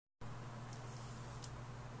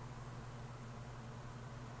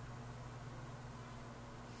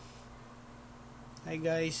Hi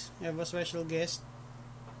guys, I have a special guest.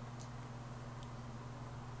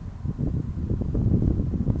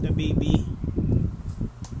 The baby.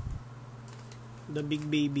 The big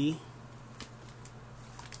baby.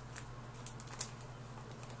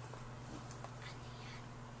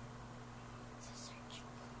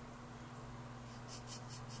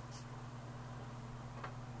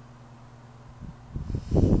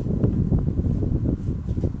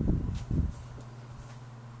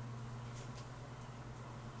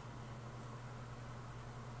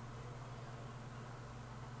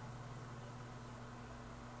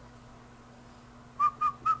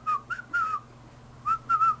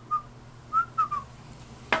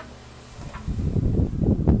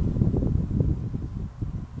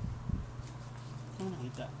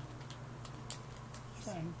 Nakita.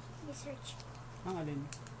 Saan? Research. Ang alin?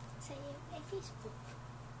 Sa Facebook.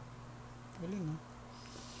 Galing ha.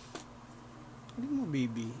 Galing mo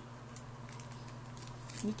baby.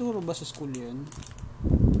 Nituro ba sa school yan?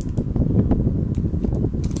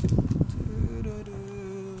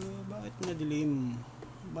 Bakit madilim?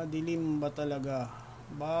 Madilim ba talaga?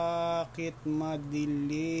 Bakit madilim?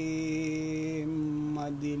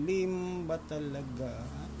 Madilim ba talaga?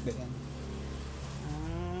 Ganyan.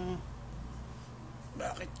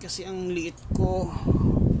 Bakit kasi ang liit ko?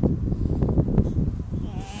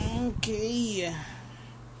 Okay.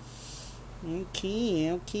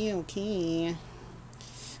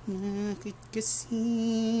 Bakit kasi?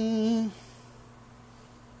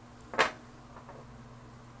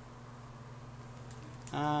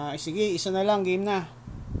 Sige, isa na lang, game na.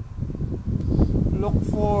 Look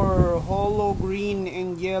for hollow green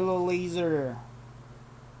and yellow laser.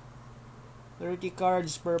 30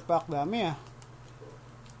 cards per pack. Dami ah.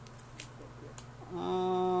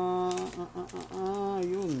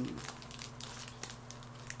 Yun.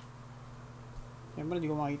 Siyempre, hindi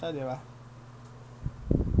ko makita, di ba?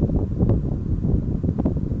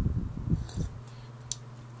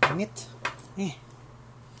 Init.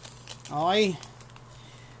 Okay.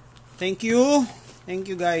 Thank you. Thank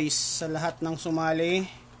you guys sa lahat ng sumali.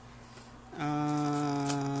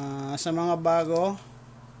 Sa mga bago,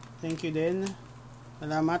 thank you din.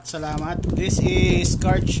 Salamat. This is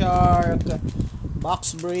Cardshark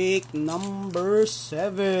box break number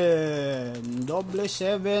 7. Double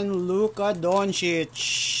 7 Luka Doncic.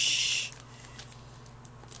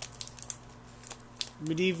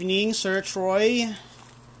 Good evening, Sir Troy.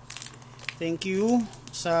 Thank you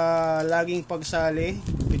sa laging pagsali.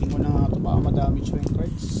 Piling ko na nga ito, baka madami yung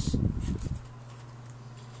cards.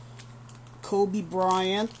 Kobe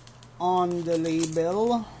Bryant on the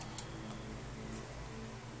label.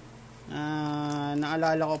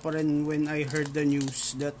 Naalala ko pa rin when I heard the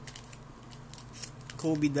news that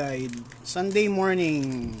Kobe died. Sunday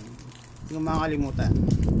morning. Hindi ko makakalimutan.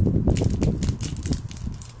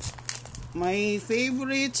 My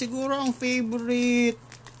favorite, siguro ang favorite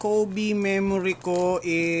Kobe memory ko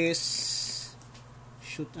is,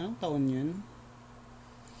 shoot, anong taon yun?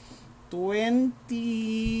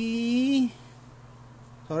 20,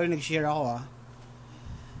 sorry, nag-share ako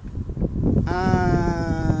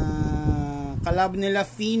kalab nila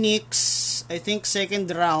Phoenix, I think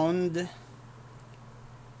second round,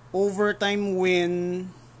 overtime win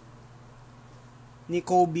ni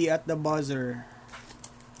Kobe at the buzzer.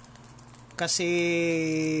 Kasi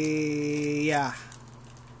yeah,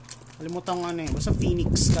 kalimutan ko ano eh, basta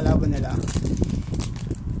Phoenix kalaban nila.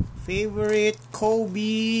 Favorite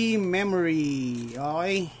Kobe memory.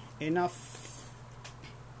 Okay, enough.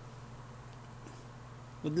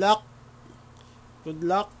 Good luck.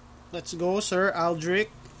 Let's go, Sir Aldrich.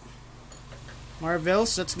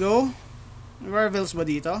 Marvels, let's go. Marvels ba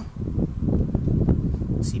dito?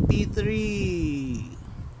 CP3.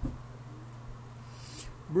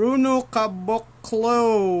 Bruno Caboclo.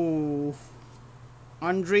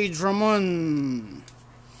 Andre Drummond.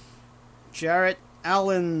 Jarrett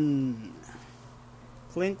Allen.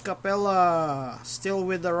 Clint Capella. Still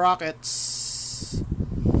with the Rockets.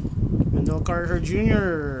 Wendell Carter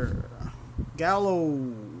Jr.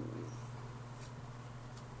 Gallo.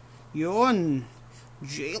 Yun.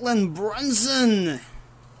 Jalen Brunson.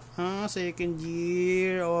 Second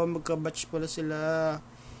year. Magka-batch pala sila.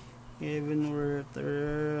 Kevin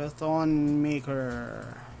Werther.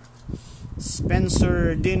 Thonmaker.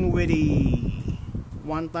 Spencer Dinwiddie.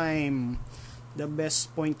 One time the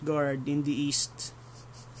best point guard in the East.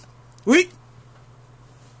 Wait!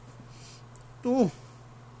 2.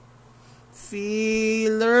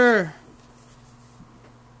 Feeler.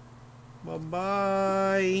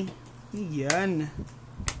 Bye-bye. Yan.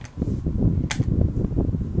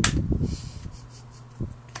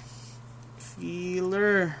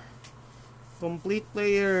 Feeler. Complete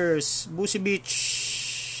players. Busy Beach.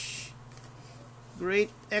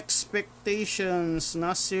 Great Expectations.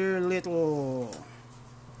 Nasir Little.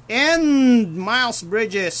 And Miles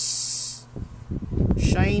Bridges.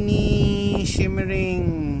 Shiny,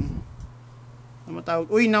 shimmering. Ano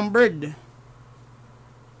matawag? Uy, numbered.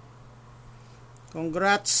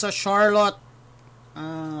 Congrats sa Charlotte.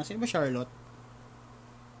 Sino ba Charlotte?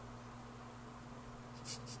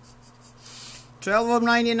 12 of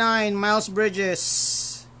 99, Miles Bridges.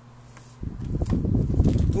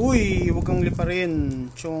 Uy, huwag kang liparin,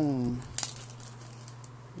 Chong.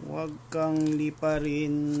 Huwag kang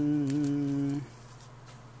liparin.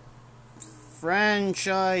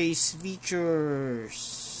 Franchise features.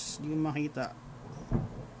 Hindi ko makita.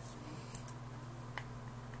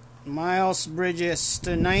 Miles Bridges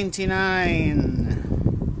to 99.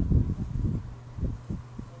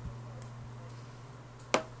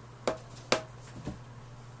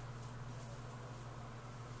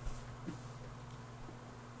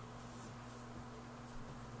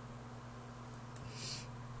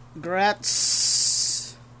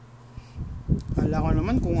 Congrats. Kala ko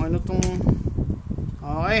naman kung ano tong.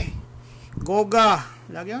 Okay. Goga.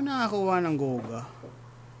 Lagi ako nakakuha ng Goga.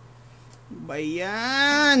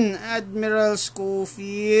 Bayan. Admiral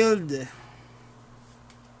Schofield.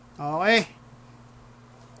 Okay.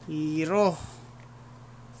 Hero.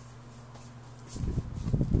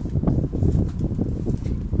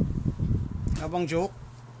 Abang joke.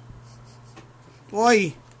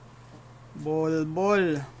 Oy. Bol.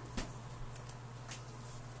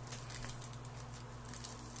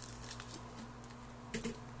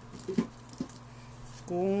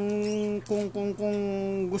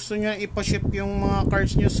 Kung gusto niyo ipa-ship yung mga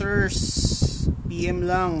cards niyo, sirs, PM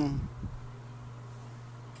lang.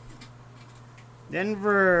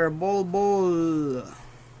 Denver, Bol.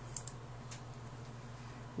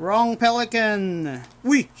 Wrong Pelican.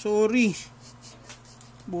 Uy, sorry.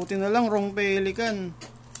 Buti na lang wrong Pelican.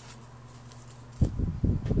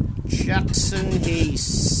 Jackson Hayes.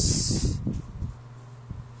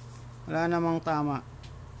 Wala namang tama.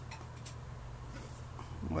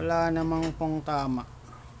 Wala namang pong tama.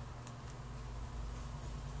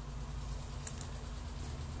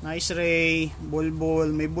 Nice, Ray.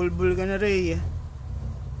 Bulbul. May bulbul ka na, Ray.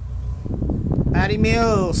 Patty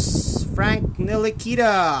Mills. Frank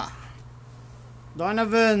Nilikita.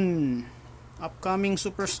 Donovan. Upcoming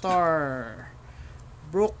superstar.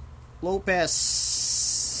 Brooke Lopez.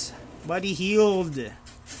 Buddy Hield.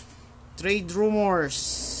 Trade rumors.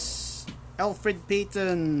 Alfred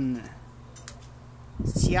Payton.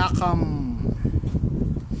 Siakam.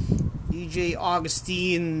 DJ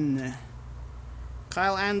Augustine.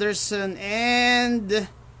 Kyle Anderson and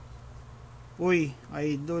uy,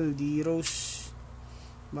 Idol D-Rose.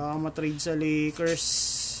 Baka matrade sa Lakers.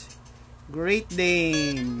 Great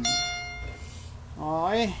Dane.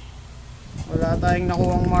 Okay. Wala tayong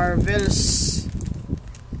nakuhang Marvels.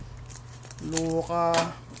 Luka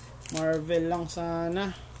Marvel lang sana.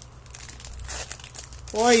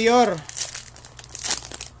 Oy, Yor.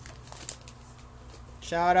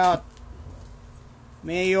 Shout out.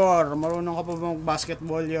 Mayor, marunong ka pa ba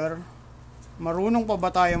mag-basketball, Yor? Marunong pa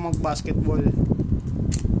ba tayo mag-basketball?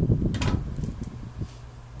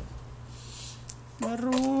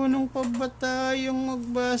 Marunong pa ba tayong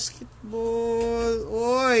mag-basketball?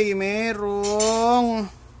 Oy,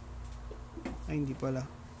 merong. Ay, hindi pala.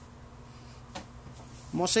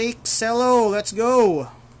 Mosaic cello, let's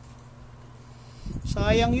go.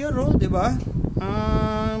 Sayang yun, oh, diba?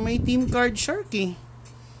 May team Cardshark eh.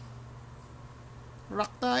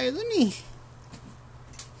 Rock tayo dun eh.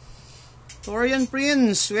 Torian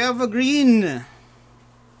Prince, we have a green.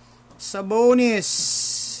 Sabonis.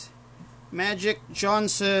 Magic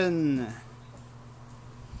Johnson.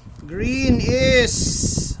 Green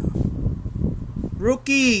is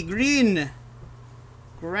rookie green.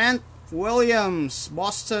 Grant Williams,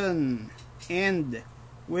 Boston. And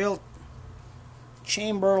Wilt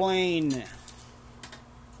Chamberlain.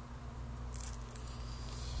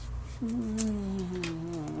 Leave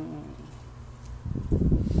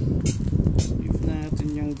natin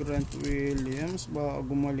yung Grant Williams. Baka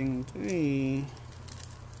gumaling to eh.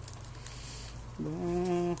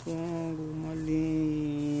 Baka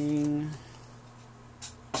gumaling.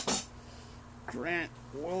 Grant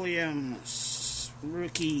Williams,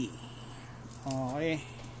 rookie. Okay.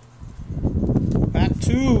 Pack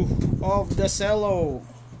 2 of the cello.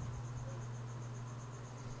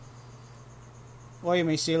 Oy,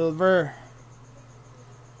 may silver.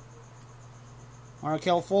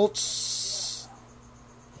 Markel Fultz.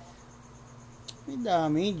 May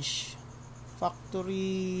damage.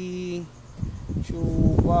 Factory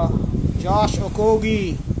Chuba. Josh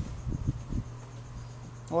Okogie.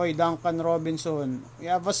 Oy, Duncan Robinson. We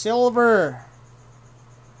have a silver.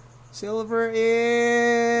 Silver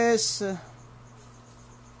is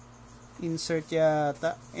insert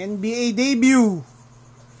yata. NBA debut.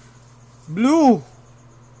 Blue.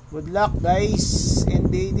 Good luck, guys.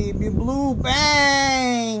 NBA debut blue.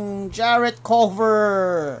 Bang! Jarrett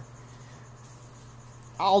Culver.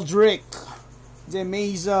 Aldrich.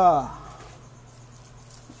 Demeza.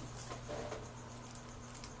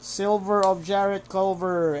 Silver of Jarrett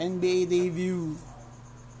Culver. NBA debut.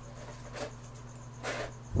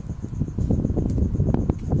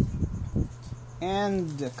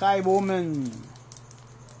 And Kai Bowman.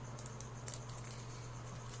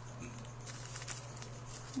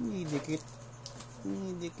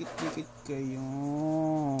 Dikit kayo.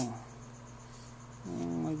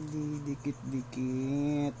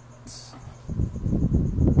 Magdidikit-dikit.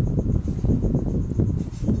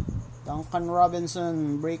 Duncan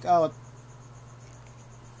Robinson, breakout.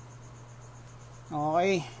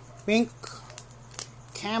 Okay, pink.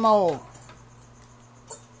 Camo.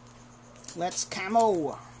 Let's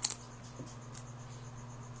camo.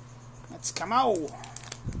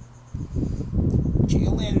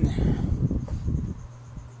 Jalen.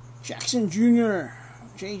 Jackson Jr.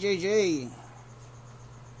 JJJ.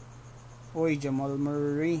 Oy, Jamal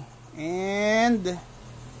Murray. And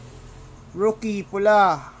rookie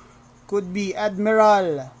pula. Could be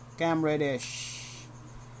Admiral Cam Reddish.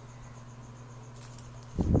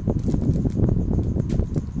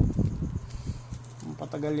 Ang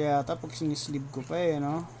patagal yata pag sinislib ko pa eh,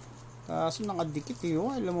 no? Kaso nakadikit eh,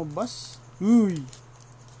 oh, alam mo bas? Uy!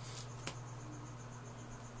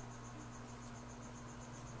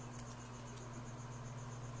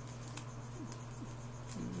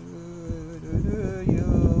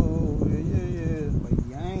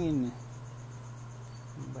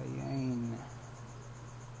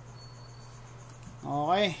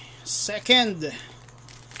 Okay, second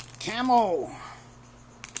camo.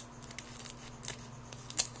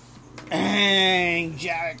 And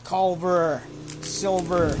Jarrett Culver,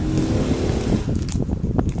 silver.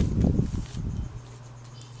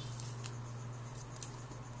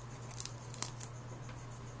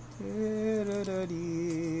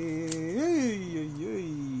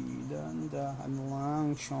 Dahan-dahan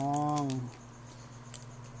lang, Chong.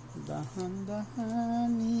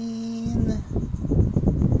 Dahan-dahanin.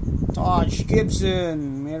 Taj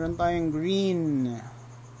Gibson. Meron tayong green.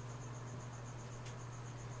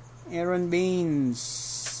 Aaron Baines.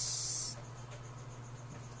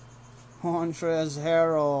 Montrezl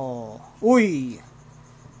Harrell. Uy!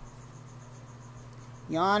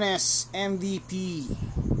 Giannis MVP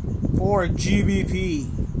for GBP.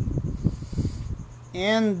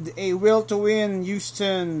 And a will to win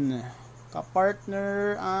Houston.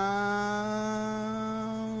 Kapartner ang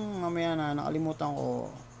mamaya na, nakalimutan ko.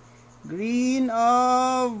 Green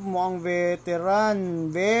of mukhang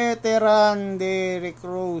veteran Derrick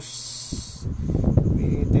Rose.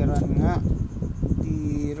 Veteran nga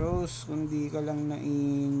D. Rose, kung di ka lang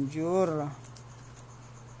na-injure.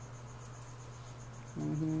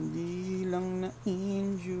 Kung hindi lang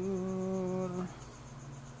na-injure,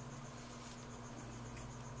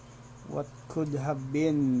 what could have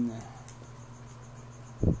been?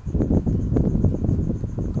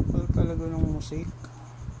 Kapal talaga ng mosaic.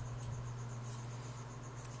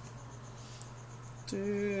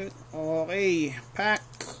 Okay, pack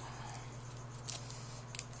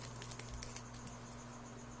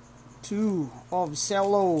 2 of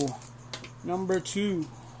cello number 2.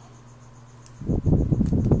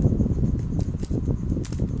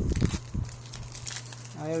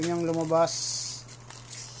 Ayaw niyang lumabas.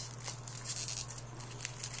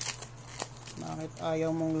 Bakit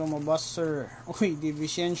ayaw mong lumabas, sir? Uy,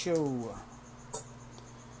 DiVincenzo.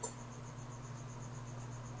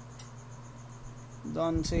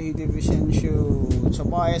 Dante DiVincenzo.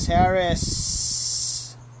 Tobias Harris.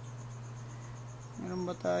 Meron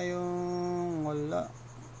ba tayong wala?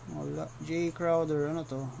 Jay Crowder. Ano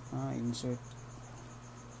to? Insert.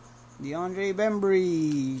 DeAndre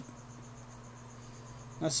Bembry.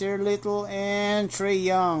 Nasir Little and Trae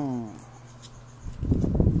Young.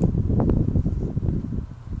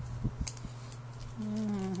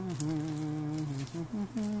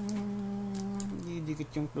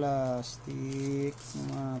 Didikit yung plastic.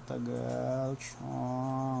 Matagal.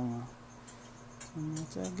 Chong.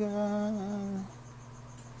 Matagal.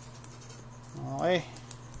 Okay.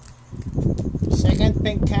 Second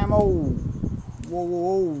pink camo.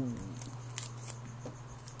 Whoa.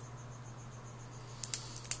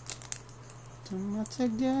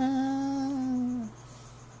 Matagal.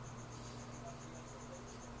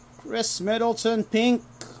 Chris Middleton pink.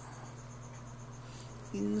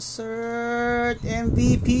 Insert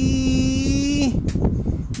MVP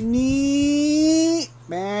ni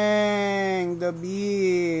bang the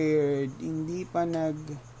beard. Hindi pa nag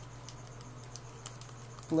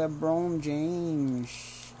LeBron James.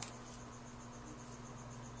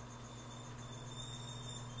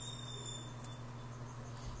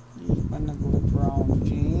 Hindi pa nag LeBron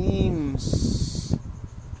James.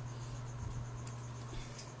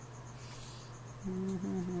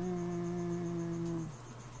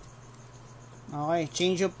 Okay,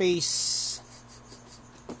 change of pace.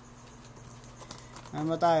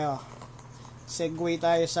 Ano tayo? Segue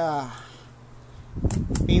tayo sa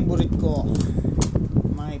favorite ko.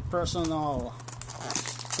 My personal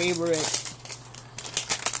favorite.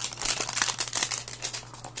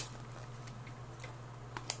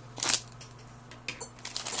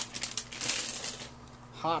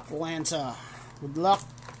 Hot Lanta. Good luck.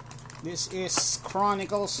 This is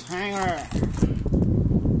Chronicles hanger.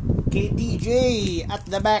 KTJ at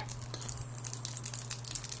the back.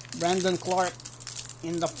 Brandon Clark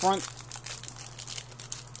in the front.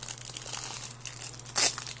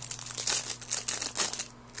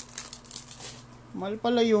 Mahal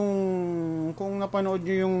pala yung, kung napanood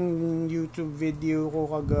nyo yung YouTube video ko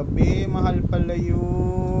kagabi, mahal pala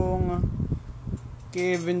yung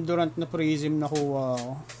Kevin Durant na prism na kuha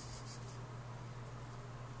ko.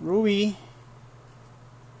 Rui.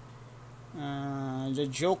 The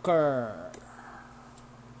Joker.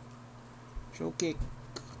 Showkick.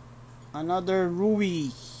 Another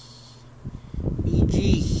Rui. PG.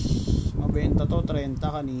 Mabenta to, 30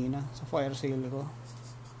 kanina sa fire sale ko.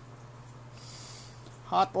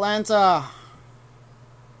 Hot Lanta.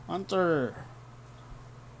 Hunter.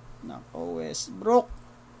 Nako, Westbrook.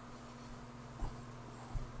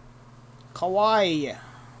 Kawhi.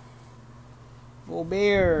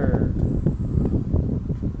 Gobert.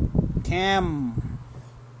 Cam.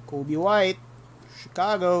 Kobe White.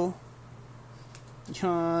 Chicago.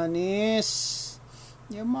 Giannis.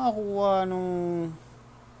 Hindi makakuha nung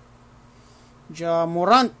Ja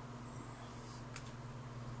Morant.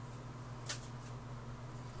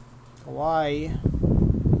 Kawhi.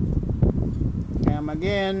 Cam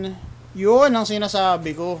again. Yun ang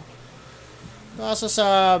sinasabi ko.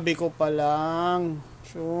 Kasasabi ko pa lang.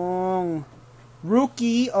 Yung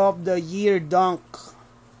Rookie of the Year dunk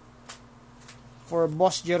for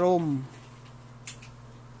Boss Jerome.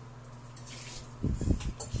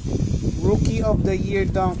 Rookie of the Year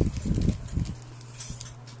dunk.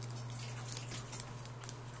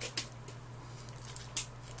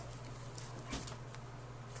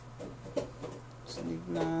 Save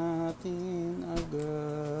natin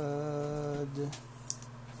agad.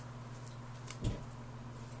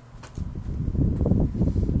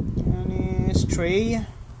 Yan is Trey.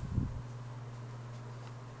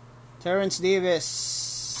 Terrence Davis,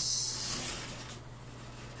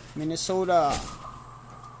 Minnesota.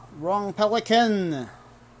 Wrong Pelican.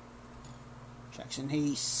 Jackson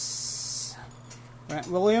Hayes. Grant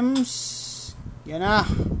Williams. Yan na.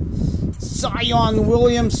 Zion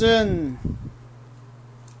Williamson.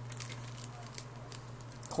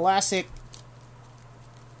 Classic.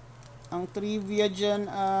 Ang trivia dyan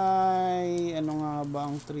ay, ano nga ba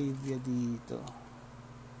ang trivia dito?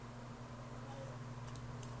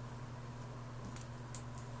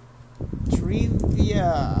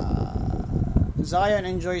 Trivia. Zion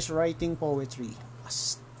enjoys writing poetry.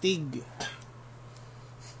 Astig.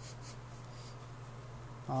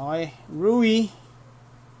 Okay. Rui.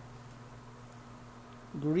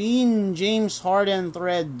 Green James Harden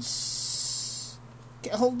threads.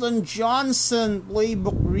 Keldon Johnson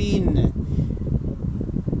playbook green.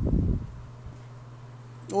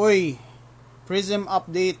 Oy. Prism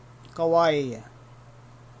update. Kawhi.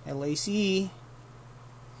 LAC.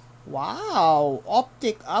 Wow,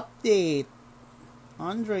 optic update.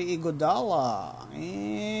 Andre Iguodala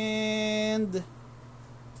and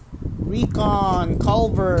Recon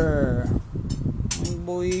Culver. Ang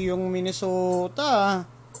boy yung Minnesota.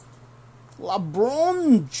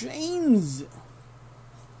 LeBron James.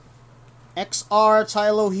 XR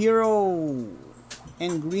Tylo Hero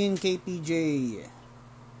and green KPJ.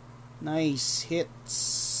 Nice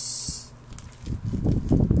hits.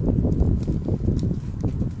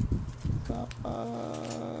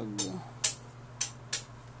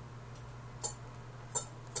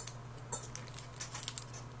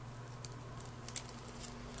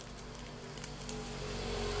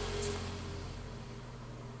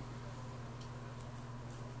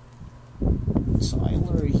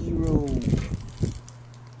 Tyler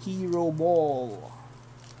Hero Ball.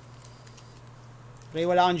 Ray,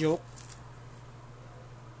 wala kang joke?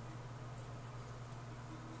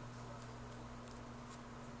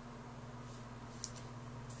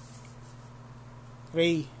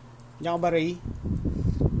 Ray. Diyan ka ba, Ray?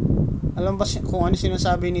 Alam ba kung ano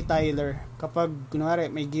sinasabi ni Tyler kapag, kunwari,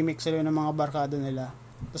 may gimmick sila ng mga barkada nila,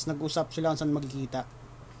 tapos nag-usap sila kung saan magkikita?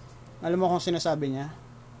 Alam mo kung sinasabi niya?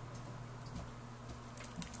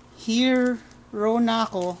 Hero na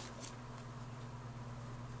ako.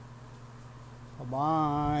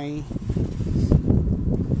 Bye-bye.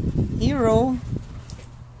 Hero.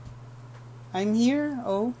 I'm here.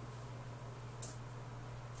 Oh.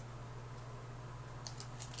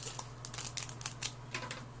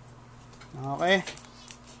 Okay.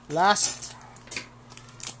 Last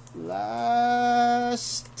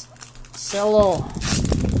cello.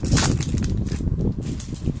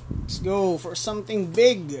 Let's go for something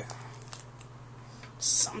big.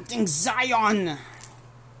 Something Zion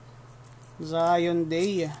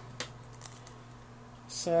Day.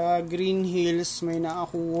 Sa Green Hills may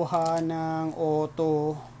nakakuha ng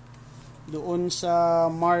auto doon sa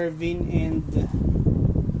Marvin and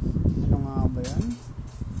ano nga ba yan?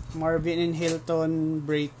 Marvin and Hilton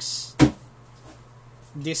Brakes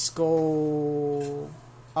Disco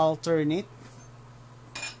Alternate.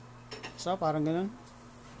 So parang ganun.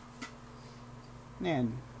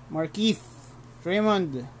 Ayan. Markeith,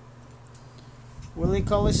 Raymond, Willie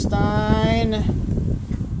Colestein,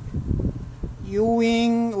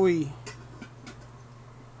 Ewing,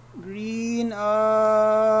 Green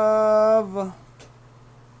of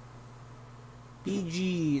PG,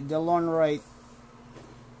 Delon Wright.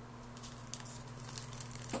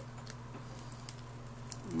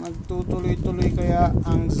 Magtutuloy-tuloy kaya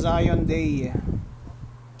ang Zion Day.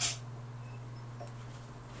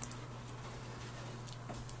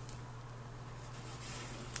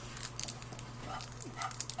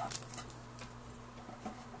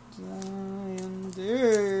 Zion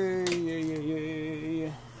Day.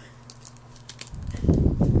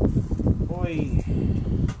 Oy.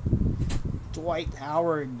 Dwight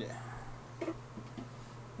Howard.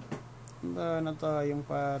 Handa na tayong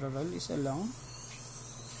parallel. Isa lang.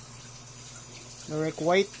 Derek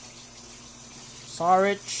White,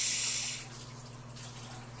 Sarich,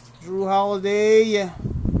 Drew Holiday,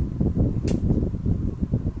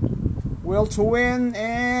 Will to Win,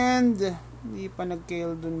 and hindi pa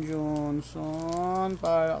nag-Keldon Johnson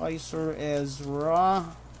para kay Sir Ezra.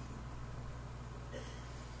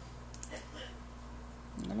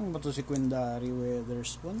 Anong ba to si Quindary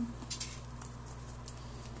Weatherspoon?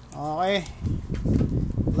 Okay.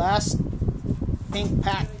 Last pink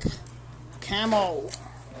pack. Camo.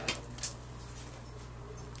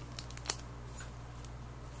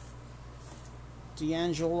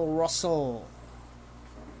 D'Angelo Russell.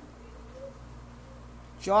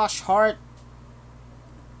 Josh Hart.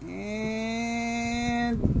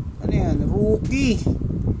 And ano yan? Rookie.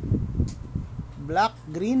 Black,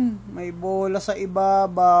 green. May bola sa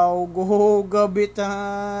ibabaw. Go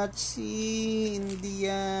Gabitachi.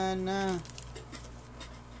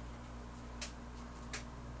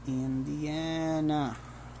 Indiana.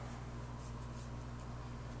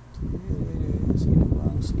 Sino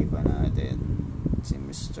ba ang skipa natin? Si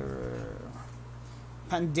Mr.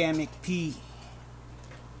 Pandemic P.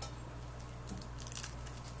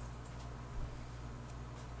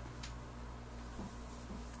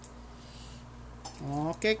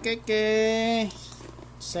 Okay.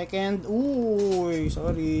 Second.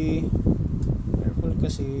 Sorry. Careful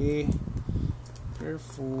kasi.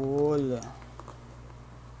 Careful.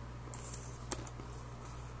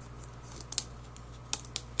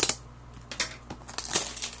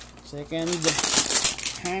 Second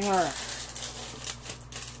hanger.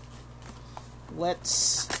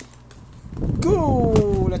 Let's go.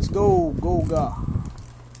 Goga.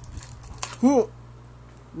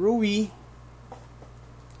 Rui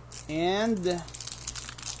and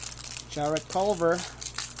Jarrett Culver.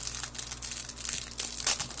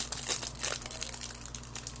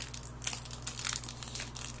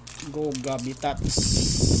 Goga Bitats.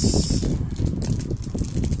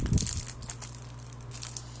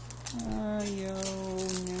 Ayaw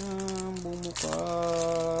niya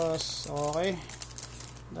bumukas. Okay.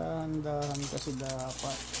 Dahan-dahan kasi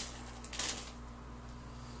dapat.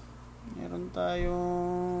 Meron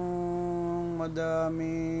tayong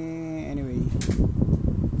madami. Anyway.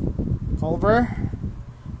 Culver.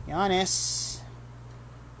 Giannis.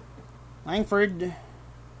 Langford.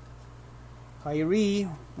 Kyrie.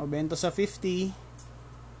 Mabenta sa 50.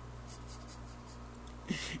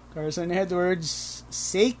 Carson Edwards.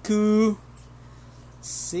 Sekou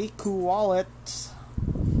Wallet,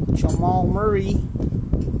 Jamal Murray,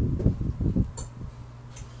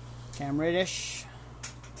 Cam Reddish,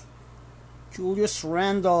 Julius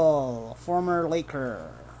Randle, former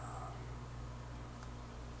Laker,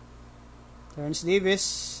 Terrence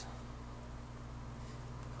Davis.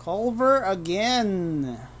 Culver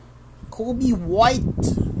again. Kobe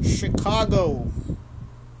White, Chicago.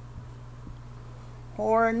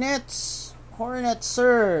 Hornets. Hornets,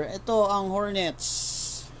 sir. Ito ang Hornets.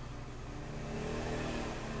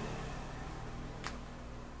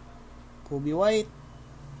 Kobe White.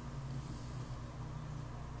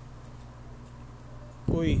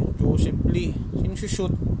 Uy, Joseph Lee. Sino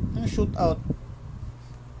shoot? Ano shoot out?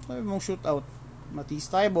 Sabi mong shoot out.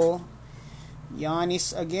 Matisse Thybulle.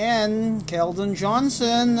 Giannis again. Keldon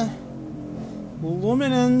Johnson.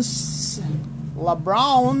 Luminance.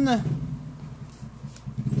 LeBron.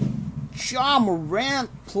 Ja Morant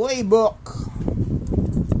playbook.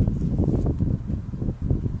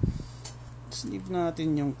 Sleeve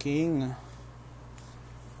natin yung King.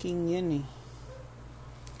 King yan eh.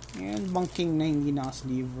 Ngayon bang King na hindi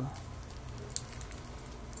naka-sleeve?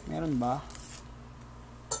 Meron ba?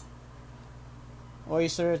 Oy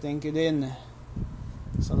sir, thank you din.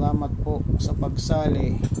 Salamat po sa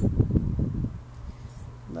pagsali.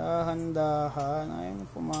 Dahan-dahan. Ayaw na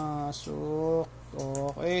pumasok.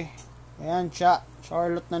 Okay. Ayan,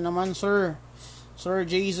 Charlotte na naman, sir. Sir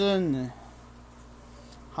Jason.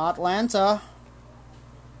 Atlanta.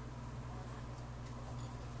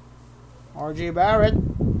 RJ Barrett.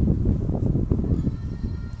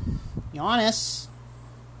 Giannis.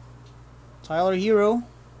 Tyler Hero.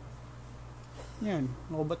 Yan,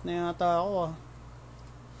 lobat na yata ako ah.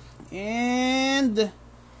 And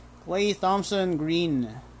Klay Thompson Green.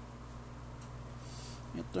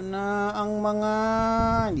 Ito na ang mga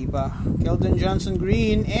hindi ba? Keldon Johnson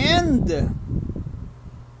Green and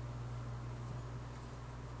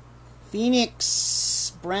Phoenix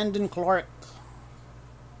Brandon Clark.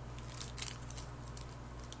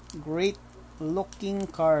 Great looking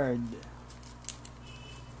card.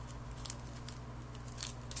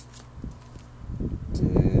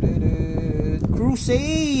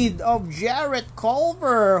 Crusade of Jarrett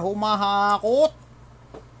Culver. Humahakot.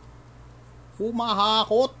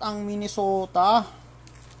 Humahakot ang Minnesota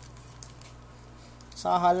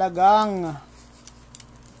sa halagang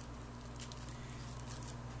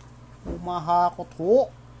humahakot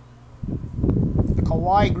ho.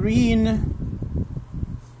 Kawhi Green.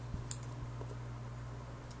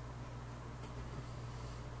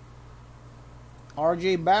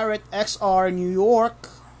 RJ Barrett XR New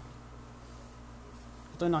York.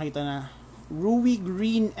 Ito nakita na. Rui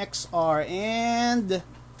Green XR and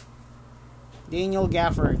Daniel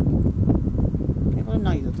Gafford. Hindi ko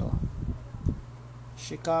nakita to.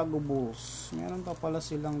 Chicago Bulls. Meron pa pala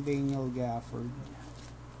silang Daniel Gafford.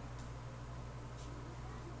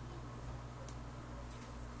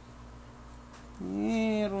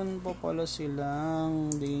 Meron pa pala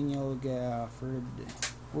silang Daniel Gafford.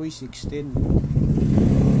 Uy, 16.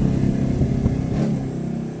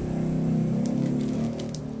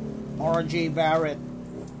 RJ Barrett.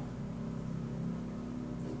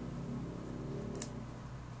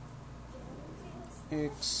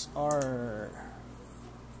 XR.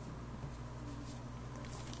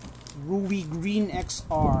 Rui Green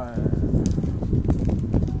XR.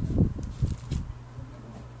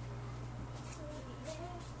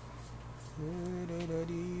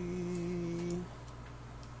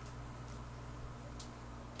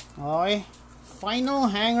 Okay. Final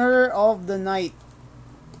hanger of the night.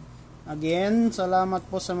 Again, salamat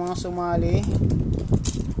po sa mga sumali.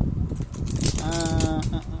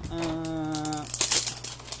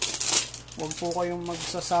 Huwag po kayong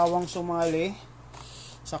magsasawang sumali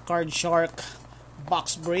sa Cardshark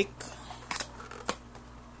box break.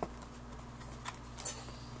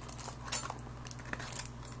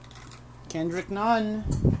 Kendrick Nunn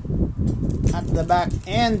at the back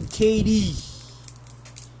and KD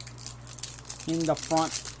in the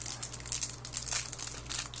front.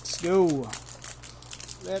 Let's go.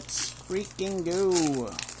 Let's freaking go.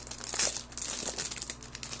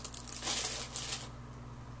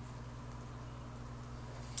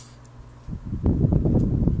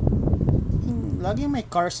 Lagi may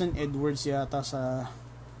Carson Edwards yata sa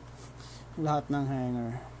lahat ng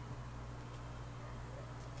hanger.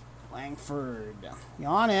 Langford.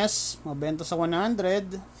 Giannis, mabenta sa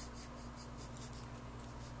 100.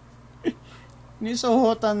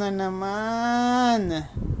 Nisuhutan na naman.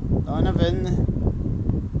 Donovan.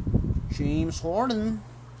 James Harden.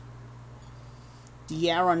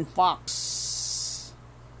 De'Aaron Fox.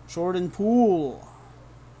 Jordan Poole.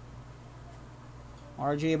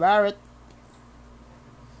 RJ Barrett.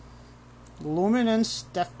 Luminance,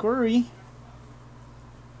 Steph Curry.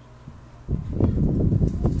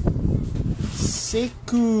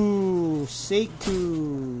 Sekou.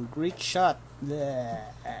 Great shot.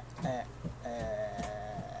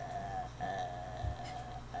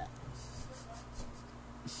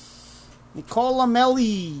 Nicola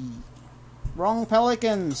Melli. Wrong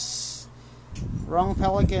Pelicans. Wrong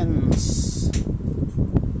Pelicans.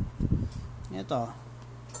 Ito.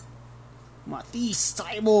 Matisse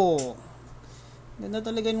Taibo. Ganda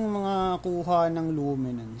talaga ng mga kuha ng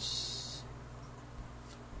luminance.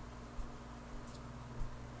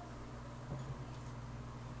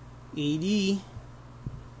 AD.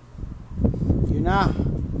 Yun na.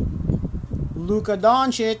 Luka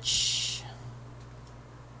Doncic.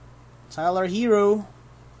 Tyler Hero.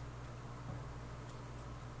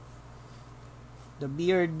 The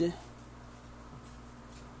Beard.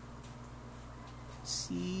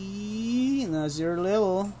 Si Nazir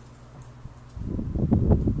Lil.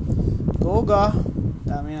 Goga.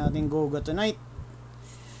 Dami natin Goga tonight.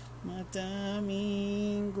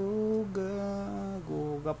 Madaming Goga.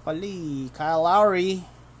 Goga pali. Kyle Lowry.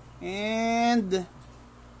 And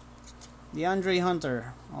DeAndre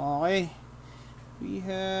Hunter. Okay. We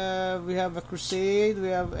have a Crusade.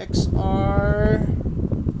 We have XR.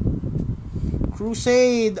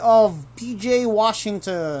 Crusade of PJ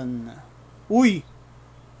Washington. Uy!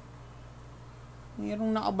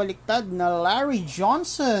 Mayroong nakabaliktad na Larry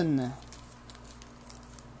Johnson.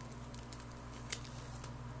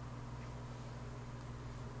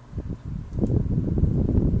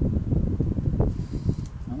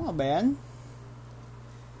 Tama ba yan?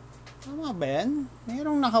 Tama ba yan?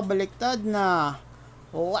 Mayroong nakabaliktad na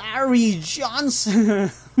Larry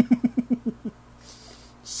Johnson.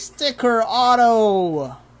 Sticker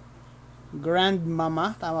auto.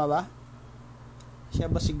 Grandmama. Tama ba?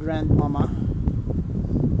 Siya ba si Grandmama?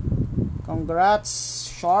 Congrats,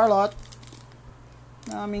 Charlotte.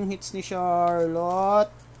 Daming hits ni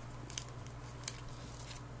Charlotte.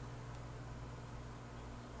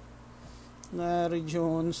 Larry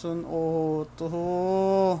Johnson auto.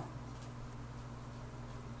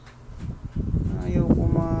 Ayaw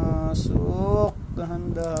pumasok.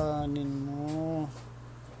 Dahan-dahanin mo.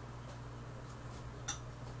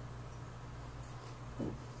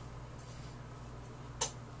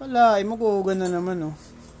 Palay mo ko na naman, oh.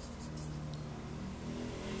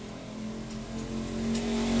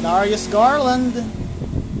 Darius Garland.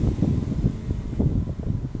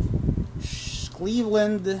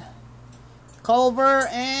 Cleveland. Culver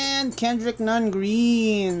and Kendrick Nunn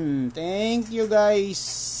Green. Thank you, guys.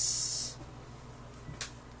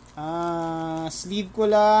 Sleeve ko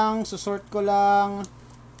lang, susort ko lang,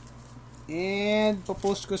 and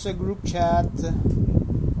papost ko sa group chat.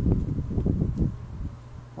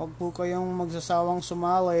 Huwag po kayong magsasawang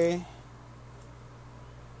sumali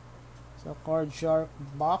sa Cardshark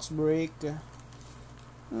box break.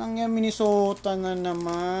 Lang yan, Minnesota na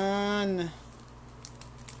naman.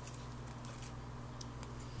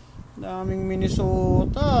 Daming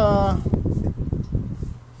Minnesota.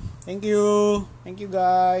 Thank you. Thank you,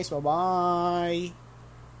 guys. Bye-bye.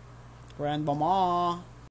 Grandmama.